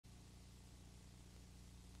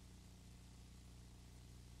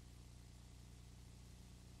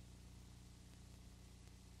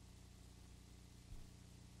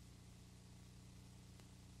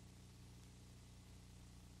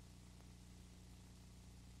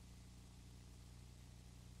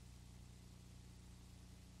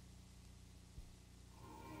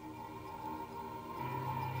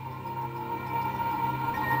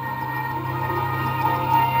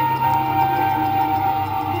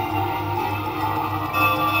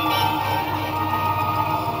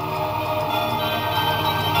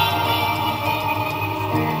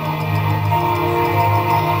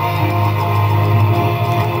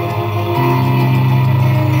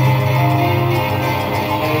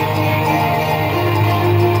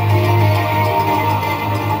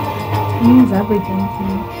is everything to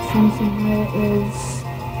me. Synsynoi is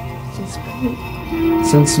just great.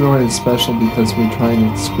 Synsynoi is special because we try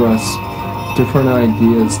and express different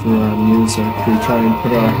ideas through our music. We try and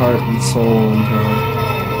put our heart and soul into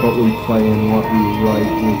what we play and what we write,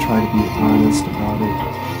 and we try to be honest about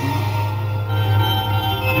it.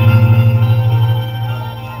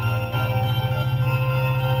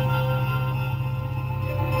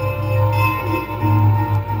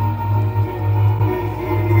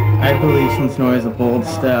 I believe Synsynoi is a bold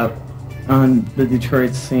step on the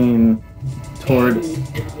Detroit scene toward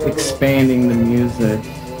expanding the music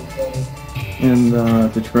in the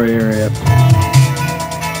Detroit area.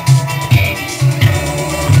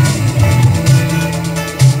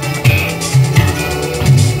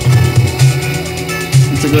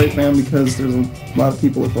 It's a great band because there's a lot of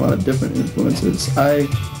people with a lot of different influences. I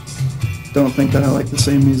don't think that I like the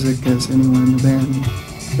same music as anyone in the band.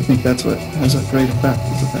 I think that's what has a great effect,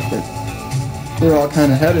 is the fact that we're all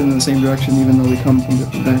kind of headed in the same direction even though we come from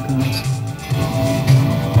different backgrounds.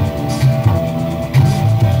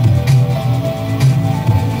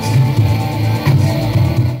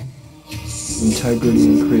 Integrity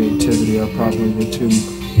and creativity are probably the two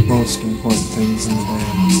most important things in the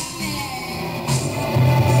band.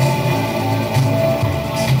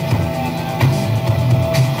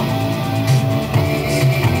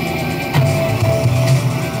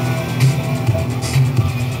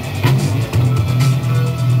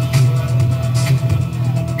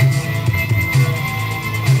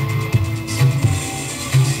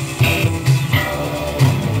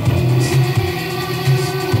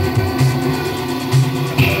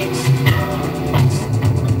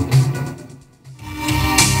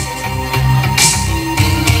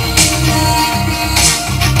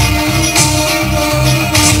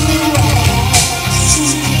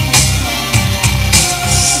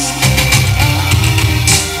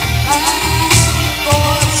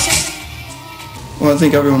 Well, I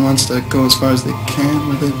think everyone wants to go as far as they can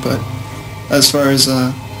with it, but as far as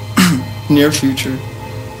near future,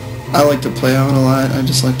 I like to play out a lot. I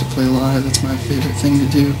just like to play live. That's my favorite thing to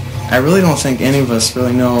do. I really don't think any of us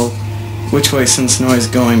really know which way Synsynoi is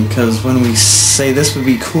going, because when we say this would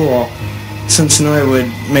be cool, Synsynoi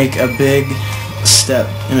would make a big step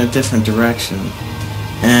in a different direction,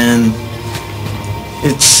 and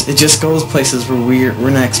it just goes places where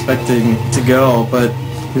we're not expecting to go, but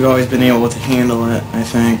we've always been able to handle it, I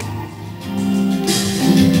think.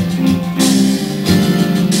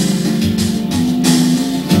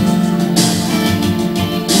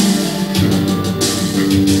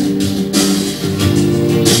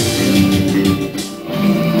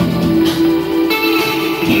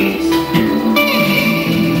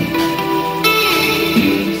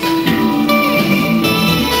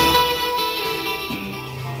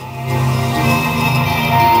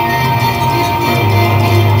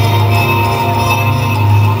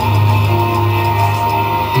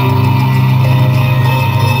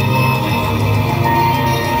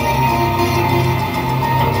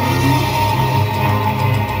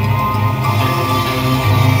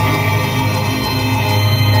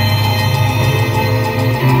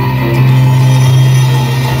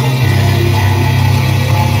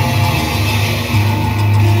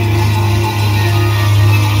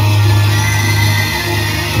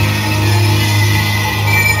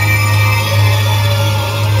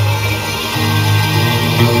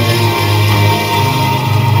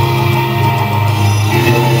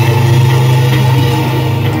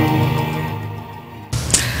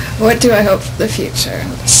 What do I hope for the future?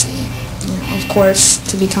 Let's see. Of course,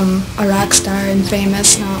 to become a rock star and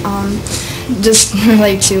famous. Just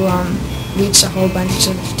really to reach a whole bunch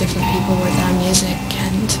of different people with our music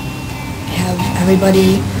and have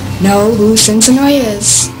everybody know who Synsynoi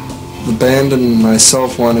is. The band and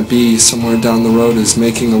myself want to be somewhere down the road is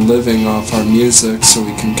making a living off our music, so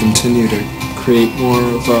we can continue to create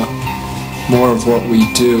more of what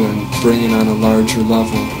we do and bring it on a larger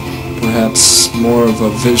level. Perhaps more of a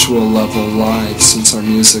visual level live, since our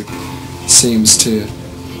music seems to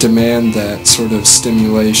demand that sort of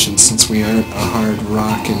stimulation, since we aren't a hard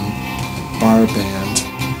rock and bar band.